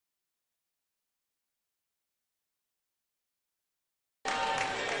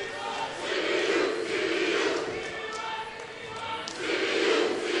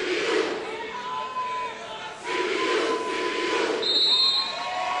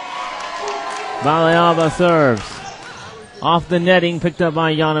Valiaba serves. Off the netting, picked up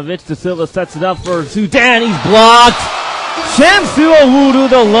by Janovic. De Silva sets it up for Sudan. He's blocked. Shamsu Awudu,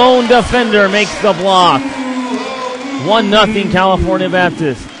 the lone defender, makes the block. 1-0 California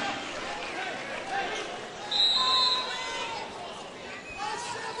Baptist.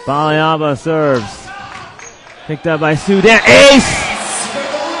 Valiaba serves. Picked up by Sudan. Ace!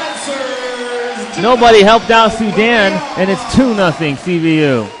 Nobody helped out Sudan, and it's 2-0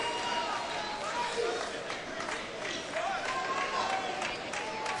 CVU.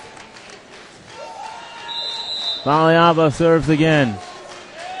 Valiaba serves again.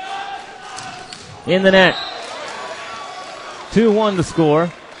 In the net. 2-1 the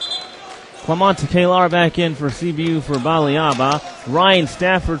score. Clement Kalar back in for CBU for Valiaba. Ryan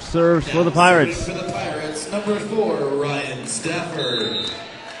Stafford serves for the Pirates. For the Pirates, number 4, Ryan Stafford.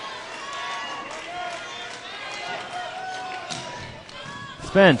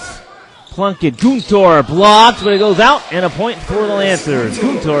 Spence. Plunkett. Guntor blocked, but it goes out, and a point for the Lancers.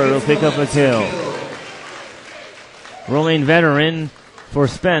 Guntor will pick up a kill. Romaine veteran for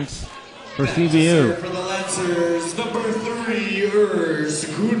Spence for CBU. For the Lancers, number 3, Urs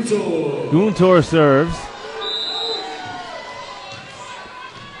Guntor. Guntor serves.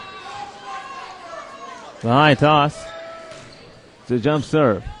 The high toss. It's a jump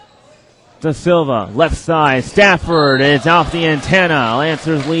serve. De Silva, left side. Stafford, it's off the antenna.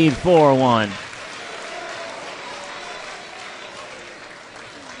 Lancers lead 4-1.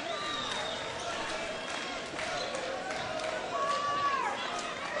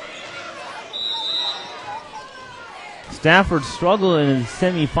 Stafford struggled in his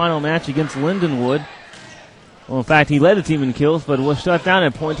semifinal match against Lindenwood. Well, in fact, he led the team in kills, but was shut down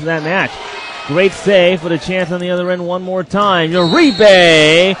at points in that match. Great save, but a chance on the other end one more time.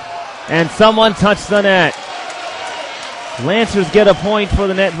 Uribe! And someone touched the net. Lancers get a point for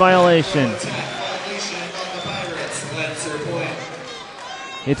the net violation.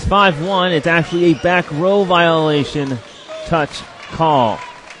 It's 5-1. It's actually a back row violation touch call.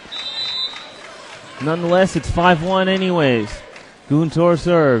 Nonetheless, it's 5-1 anyways. Guntor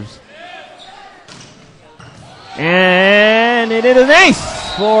serves. And it is an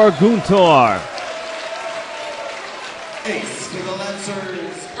ace for Guntor. Ace for the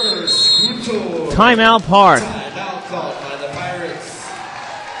Lancers, Urs Guntor. Timeout Park. Timeout called by the Pirates.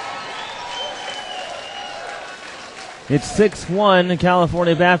 It's 6-1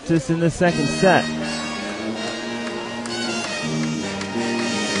 California Baptist in the second set.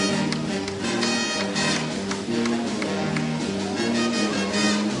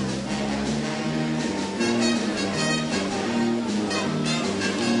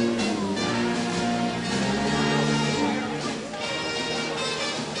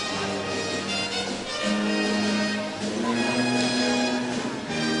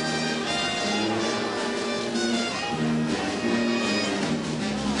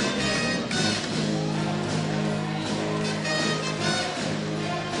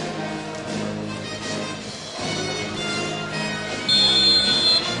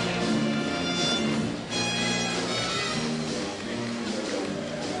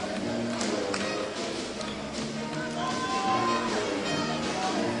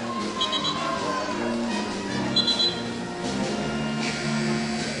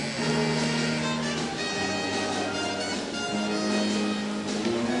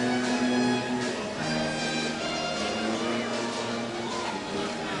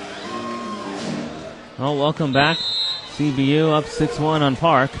 Well, welcome back. CBU up 6-1 on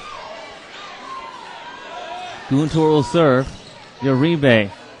Park. Guntor will serve.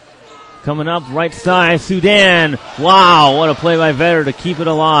 Uribe coming up right side. Sudan. Wow, what a play by Vetter to keep it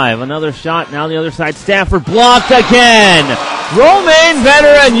alive. Another shot. Now the other side. Stafford blocked again. Romaine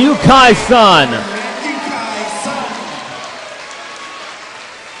Vetter and Yukai Sun.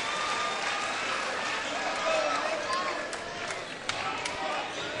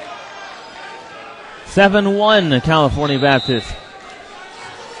 7-1 California Baptist.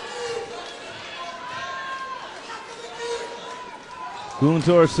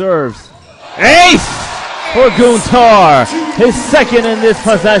 Guntor serves. Ace for Guntor. His second in this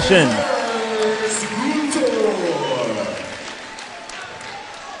possession.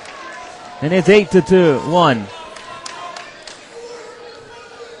 And it's 8-1.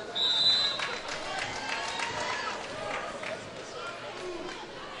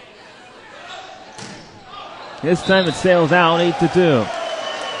 This time it sails out 8-2.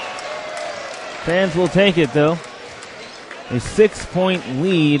 Fans will take it though. A 6-point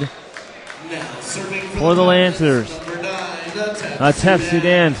lead for the Lancers. Atef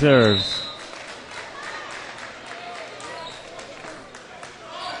Sudan serves.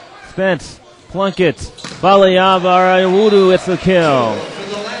 Spence Plunkett. Volleyball. It's the kill.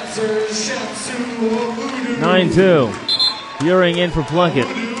 9-2. Buring in for Plunkett.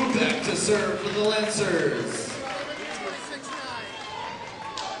 Back to serve for the Lancers.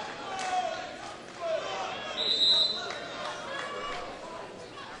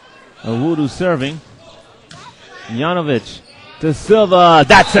 Awudu serving. Janovic to Silva.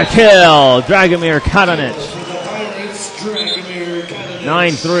 That's a kill. Dragomir Kadanic.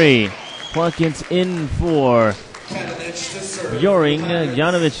 9-3. Plunkett's in for Buring.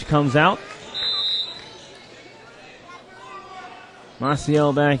 Janovic comes out.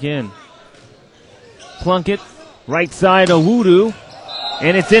 Maciel back in. Plunkett, right side, Awudu,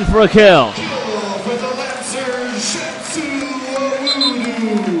 and it's in for a kill.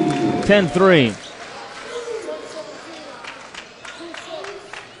 10-3.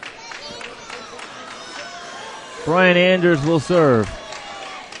 Brian Anders will serve.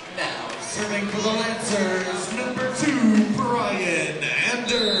 Now serving for the Lancers, number 2, Brian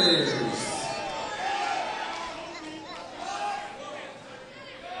Anders.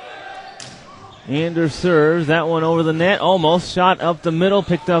 Anders serves. That one over the net. Almost. Shot up the middle.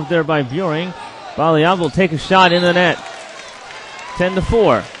 Picked up there by Buring. Baliab will take a shot in the net.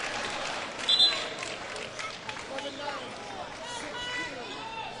 10-4.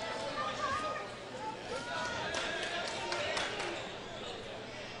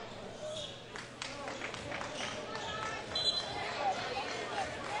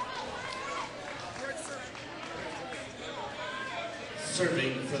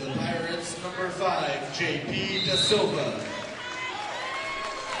 Serving for the Pirates, number 5, J.P. Da Silva.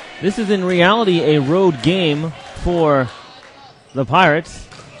 This is in reality a road game for the Pirates,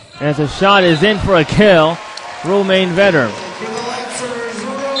 as a shot is in for a kill. Romain Vetter. For the Lancers,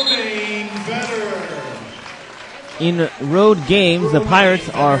 Romain Vetter. In road games, the Pirates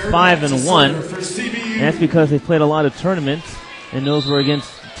are 5-1. And that's because they've played a lot of tournaments, and those were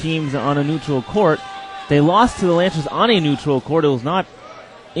against teams on a neutral court. They lost to the Lancers on a neutral court. It was not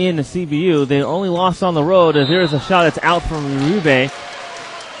in the CBU. They only lost on the road, as there is a shot that's out from Uribe,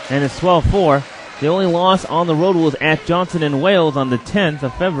 and it's 12-4. The only loss on the road was at Johnson in Wales on the 10th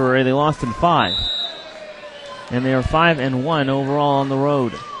of February. They lost in 5. And they are 5-1 overall on the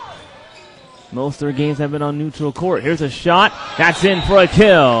road. Most of their games have been on neutral court. Here's a shot. That's in for a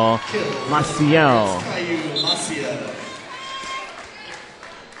kill. Maciel.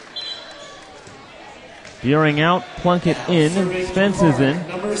 Buring out, Plunkett in, Spence is in.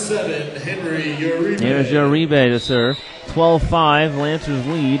 Number 7, Henry Uribe. There's Uribe to serve. 12-5, Lancers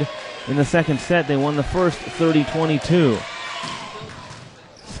lead. In the second set, they won the first 30-22.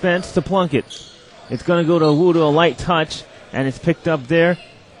 Spence to Plunkett. It's going to go to Awudu, a light touch, and it's picked up there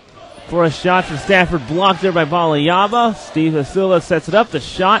for a shot from Stafford, blocked there by Baliaba. Steve Silva sets it up. The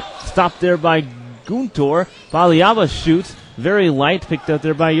shot stopped there by Guntor. Baliaba shoots. Very light, picked up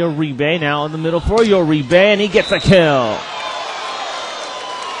there by Uribe. Now in the middle for Uribe, and he gets a kill.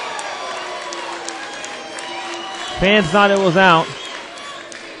 Fans thought it was out,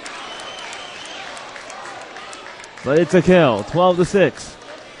 but it's a kill. 12-6.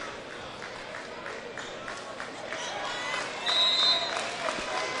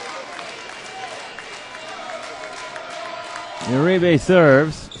 Uribe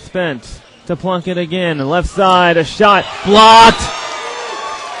serves. Spence to Plunkett again. Left side, a shot. Blocked!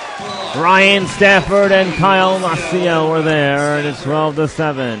 Ryan Stafford and Kyle Maciel were there, and it's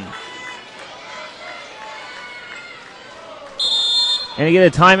 12-7. And you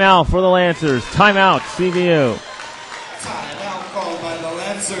get a timeout for the Lancers. Timeout, CBU. Timeout called by the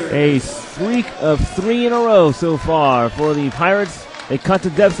Lancers. A streak of 3 in a row so far for the Pirates. They cut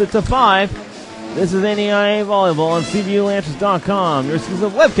the deficit to 5. This is NAIA Volleyball on CBULancers.com, your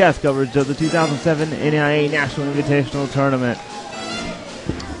exclusive webcast coverage of the 2007 NAIA National Invitational Tournament.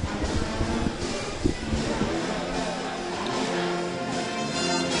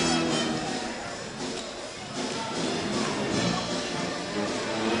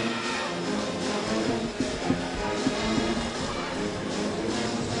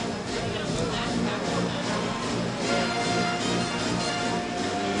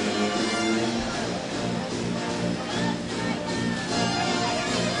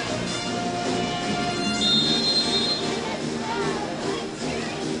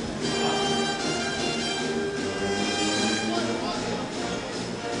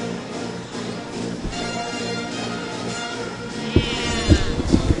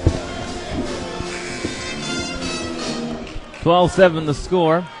 (12-7) the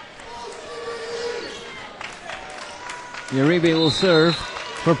score. Uribe will serve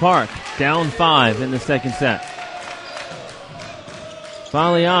for Park. Down 5 in the second set.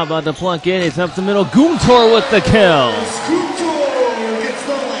 Valiaba to Plunkett. It's up the middle. Guntor with the kill. Guntor gets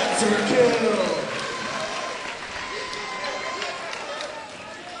the Lancer kill.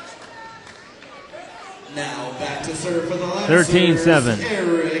 Now back to serve for the Lancers. 13-7.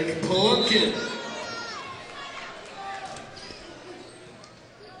 Eric Plunkett.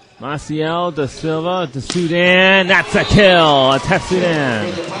 Maciel de Silva to Sudan. That's a kill. A Tef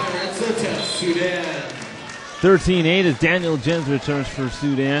Sudan. For the Pirates, a Tef Sudan. 13-8 as Daniel Jens returns for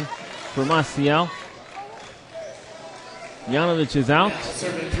Sudan. For Maciel. Janovic is out.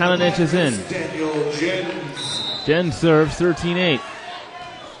 Kalinic is in. Daniel Jens. Jens serves 13-8.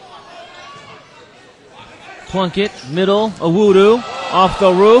 Plunkett, middle, Awudu, off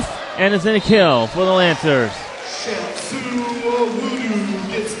the roof, and it's in a kill for the Lancers.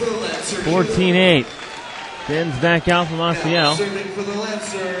 14-8. Jens back out for Maciel.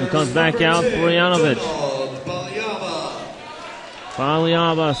 Who comes back out for Janovic.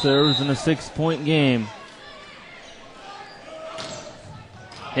 Valiaba serves in a 6-point game.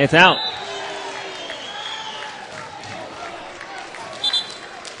 It's out.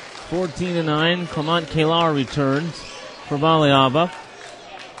 14-9. Clement Kalar returns for Valiaba.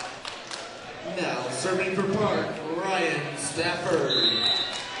 Now serving for Park, Ryan Stafford.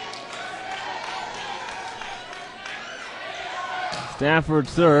 Stafford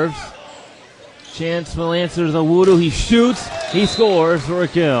serves. Chance for Lancers. Awudu. He shoots. He scores for a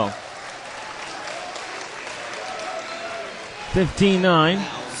kill. 15-9. Now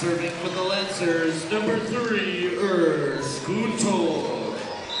serving for the Lancers, number 3, Urs Guntor.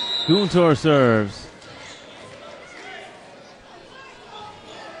 Guntor serves.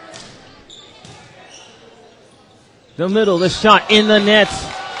 The middle, the shot in the net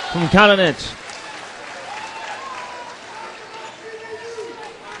from Kalinic.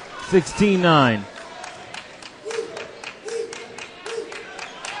 16-9.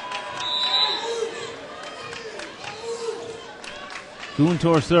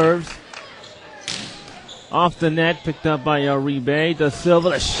 Guntor serves. Off the net, picked up by Uribe. De Silva,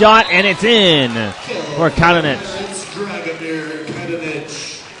 the shot, and it's in for Kalinic. It's Dragomir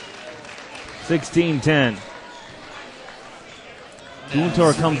Kalinic. 16-10.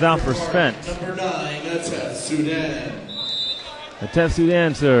 Guntor comes out for Spence. Number 9, Atef Sudan. Atef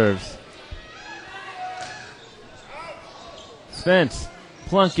Sudan serves. Spence,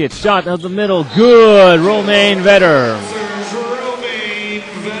 Plunkett, shot out the middle, good. Romain Vetter. Romain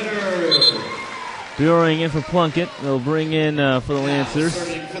Vetter. Buring in for Plunkett. They'll bring in for the Lancers.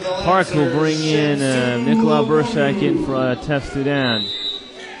 Park will bring in Nicola Burshak in for Atef Sudan.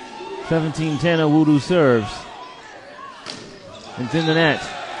 17-10, Awudu serves. It's in the net.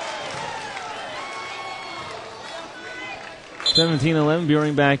 17-11,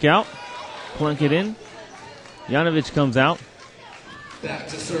 Buring back out. Plunkett in. Janovic comes out. Back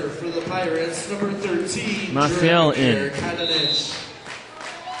to serve for the Pirates, number 13. Maciel in. Kalinic.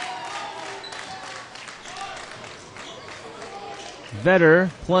 Vetter,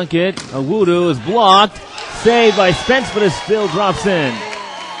 Plunkett, Awudu is blocked. Saved by Spence, but it still drops in.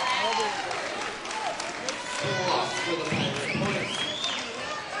 Block for the Pirates.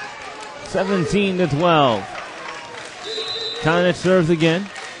 17-12. Kalinic serves again.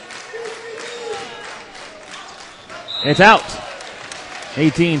 It's out.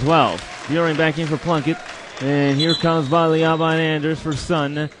 18-12. Buring back in for Plunkett. And here comes Valiaba and Anders for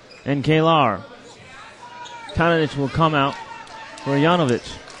Sun and Kalar. Kalinic will come out for Janovic.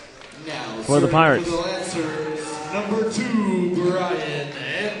 Now for the Pirates. For the Lancers, number 2, Brian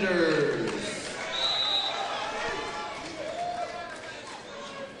Anders.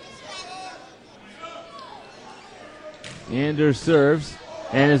 Anders serves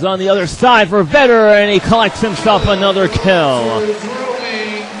and is on the other side for Vetter, and he collects himself another kill.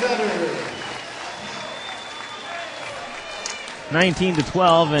 Romain Vetter.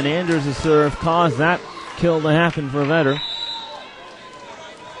 19-12, and Anders' serve caused that kill to happen for Vetter.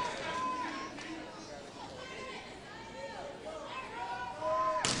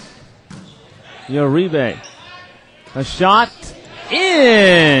 Uribe. A shot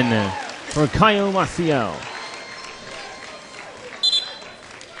in for Caio Maciel.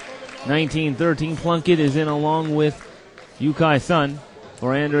 19-13, Plunkett is in along with Yukai Sun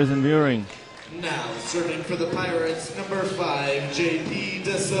for Anders and Buring. Now serving for the Pirates, number 5, JP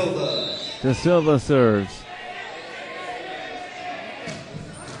De Silva. De Silva serves.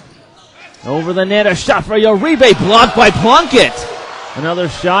 Over the net, a shot for Uribe, blocked by Plunkett. Another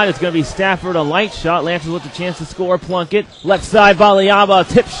shot, it's going to be Stafford, a light shot. Lancers with the chance to score. Plunkett, left side, Valiaba,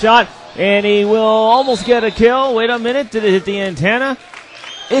 tip shot, and he will almost get a kill. Wait a minute, did it hit the antenna?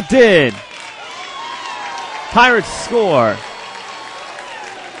 It did. Pirates score.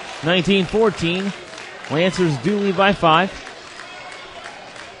 19-14. Lancers do lead by 5.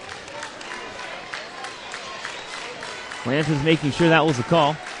 Lancers making sure that was a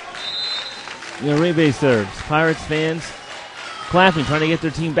call. Uribe serves. Pirates fans clapping, trying to get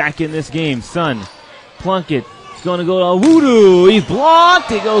their team back in this game. Sun, Plunkett, is going to go to Awudu. He's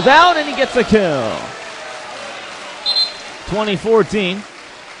blocked. He goes out and he gets a kill. 20-14.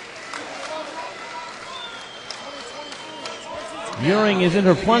 Buring is in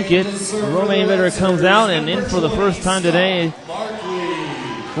for Plunkett. Romaine Vetter comes out and in for the first time today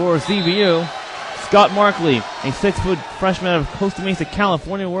for CBU. Scott Markley, a 6-foot freshman out of Costa Mesa,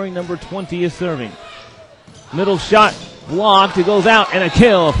 California, wearing number 20, is serving. Middle shot blocked. It goes out and a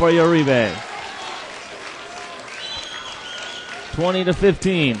kill for Uribe.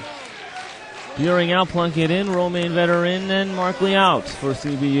 20-15. Buring out, Plunkett in, Romaine Vetter in, and Markley out for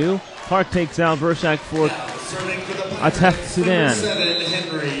CBU. Park takes out Burshak for Atef Sudan.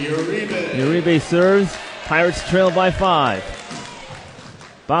 Uribe serves. Pirates trail by 5.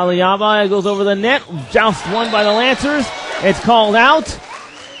 Baliaba goes over the net. Joust won by the Lancers. It's called out.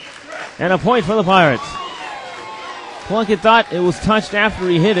 And a point for the Pirates. Plunkett thought it was touched after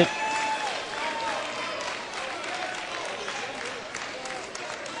he hit it.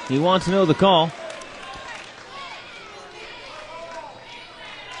 He wants to know the call.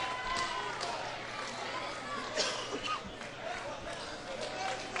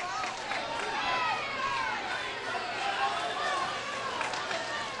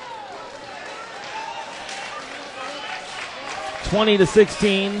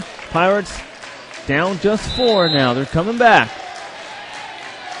 (20-16). Pirates down just 4 now. They're coming back.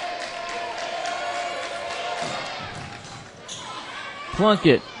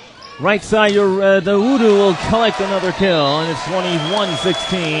 Plunkett, right side. The Voodoo will collect another kill, and it's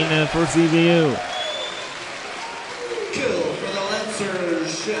 21-16 for CBU. Kill for the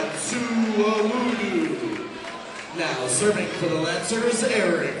Lancers, Shetsu Awudu. Now serving for the Lancers,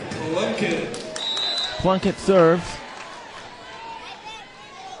 Eric Plunkett. Plunkett serves.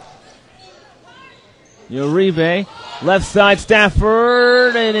 Uribe, left side,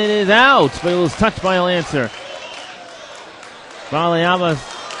 Stafford, and it is out, but it was touched by a Lancer. Baliaba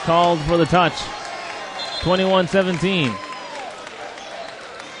called for the touch. 21-17.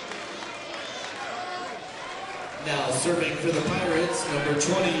 Now serving for the Pirates, number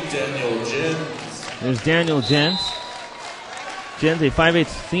 20, Daniel Jens. There's Daniel Jens. Jens, a 5'8"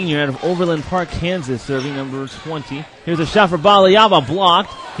 senior out of Overland Park, Kansas, serving number 20. Here's a shot for Baliaba,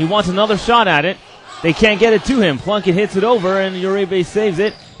 blocked. He wants another shot at it. They can't get it to him. Plunkett hits it over, and Uribe saves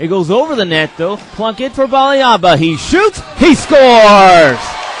it. It goes over the net, though. Plunkett for Baliaba. He shoots. He scores!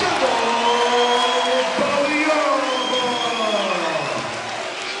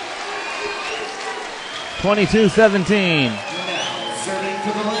 22-17. Now serving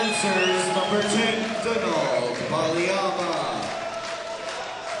for the Lancers, number 10, Donald Baliaba.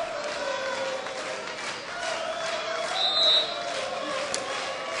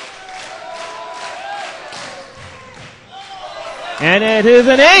 And it is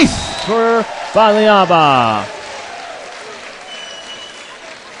an ace for Baliaba.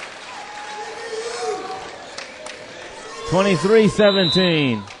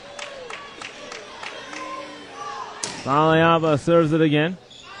 (23-17). Baliaba serves it again.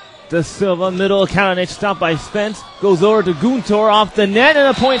 De Silva, middle, Kalanich, stopped by Spence. Goes over to Guntor, off the net,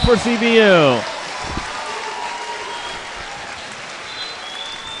 and a point for CBU.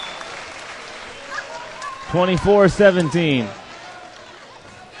 (24-17).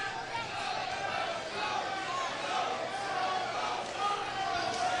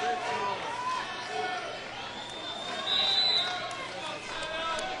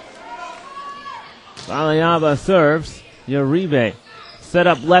 Baliaba serves. Uribe set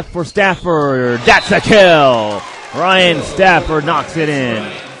up left for Stafford. That's a kill. Ryan Stafford knocks it in.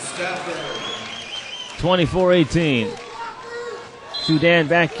 24-18. Sudan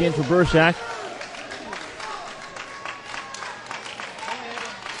back in for Burshak.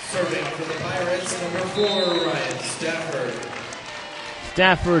 Serving for the Pirates, number 4, Ryan Stafford.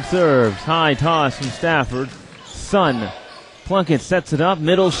 Stafford serves. High toss from Stafford. Sun. Plunkett sets it up.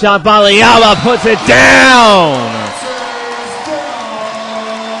 Middle shot. Baliaba puts it down.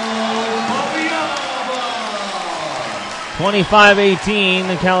 25-18,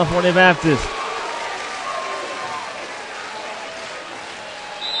 the California Baptist.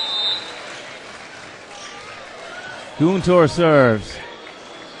 Guntor serves.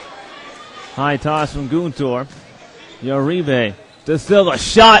 High toss from Guntor. Uribe. De Silva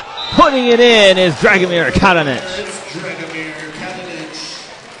shot. Putting it in is Dragomir Katanich.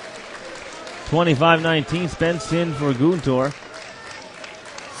 25-19, Spence in for Guntor.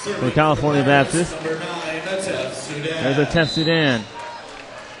 for California Baptist. Number 9, Atef Sudan. There's Atef Sudan.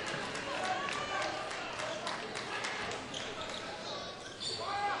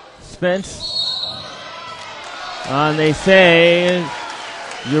 Spence. And they say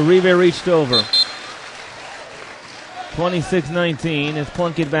Uribe reached over. 26-19 as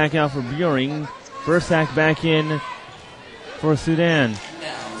Plunkett back out for Buring. Bursack back in for Sudan.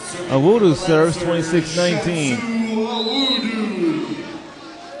 Awudu serves 26-19.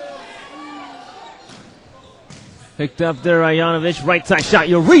 Picked up there, Ionovich. Right side shot.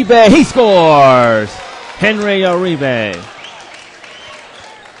 Uribe. He scores. Henry Uribe.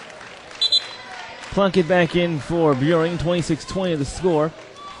 Plunkett back in for Buring. 26-20 the score.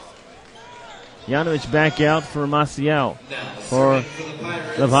 Janovic back out for Maciel for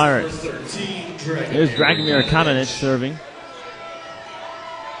the Pirates. There's Dragomir Kananic serving.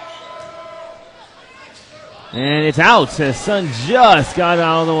 And it's out as Sun just got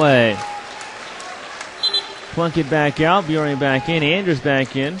out of the way. Plunkett back out, Buring back in, Andrews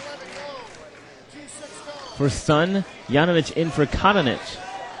back in. For Sun, Janovic in for Kananic.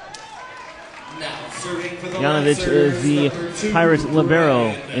 Janovic is the Pirates libero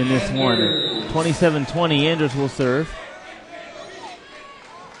in this one. 27-20, Andrews will serve.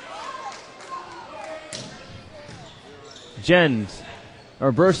 Jens,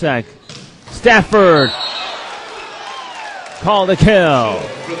 or Bursack. Stafford. Call the kill.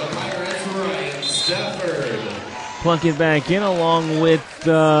 Plunkett back in along with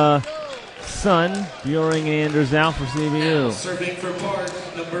Sun. Buring and Andrews out for CBU. Serving for Park,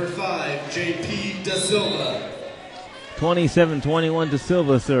 number 5, J.P. Da Silva. 27-21, Da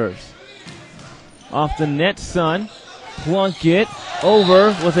Silva serves. Off the net, Sun. Plunkett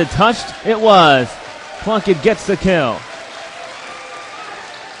over. Was it touched? It was. Plunkett gets the kill.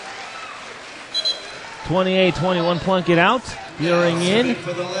 28-21, Plunkett out. Buring in.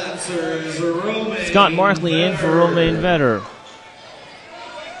 Scott Markley in for Romain Vetter.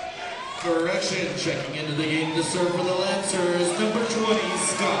 Correction, checking into the game to serve for the Lancers, number 20,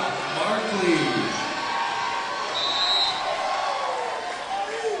 Scott Markley.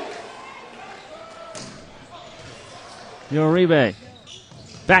 Uribe.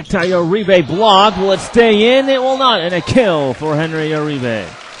 Back to Uribe, blocked. Will it stay in? It will not. And a kill for Henry Uribe.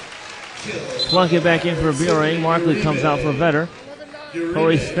 Plunkett back in for Buring. Markley comes out for Vetter.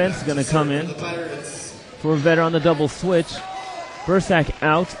 Corey Spence is going to come in for Vetter on the double switch. Bursack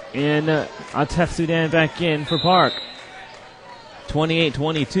out, and Atef Sudan back in for Park.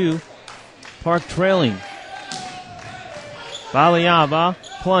 28-22. Park trailing. Baliaba,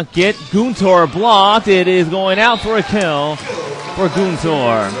 Plunkett, Guntor blocked. It is going out for a kill for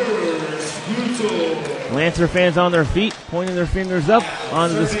Guntor. Lancer fans on their feet, pointing their fingers up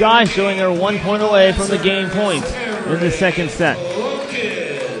onto the sky, showing they're 1 point away from the game point in the second set.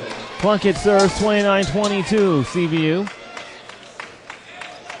 Plunkett serves 29-22, CBU.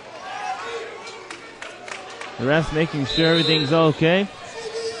 The refs making sure everything's okay.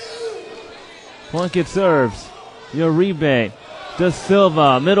 Plunkett serves. Uribe. Da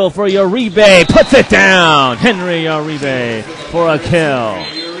Silva. Middle for Uribe. Puts it down. Henry Uribe for a kill.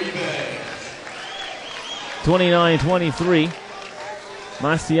 29-23.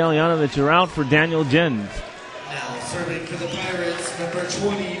 Maciel Janovic are out for Daniel Jens. Now serving for the Pirates, number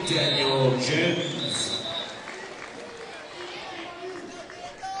 20, Daniel Jens.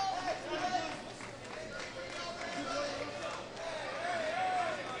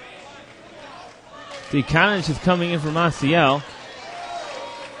 Kananic is coming in for Maciel.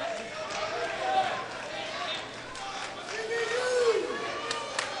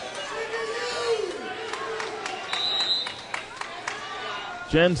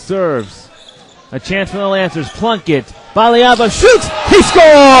 Jen serves. A chance for the Lancers. Plunkett. Baliaba shoots. He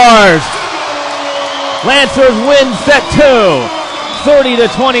scores! Lancers win set 2.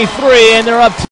 30-23, and they're up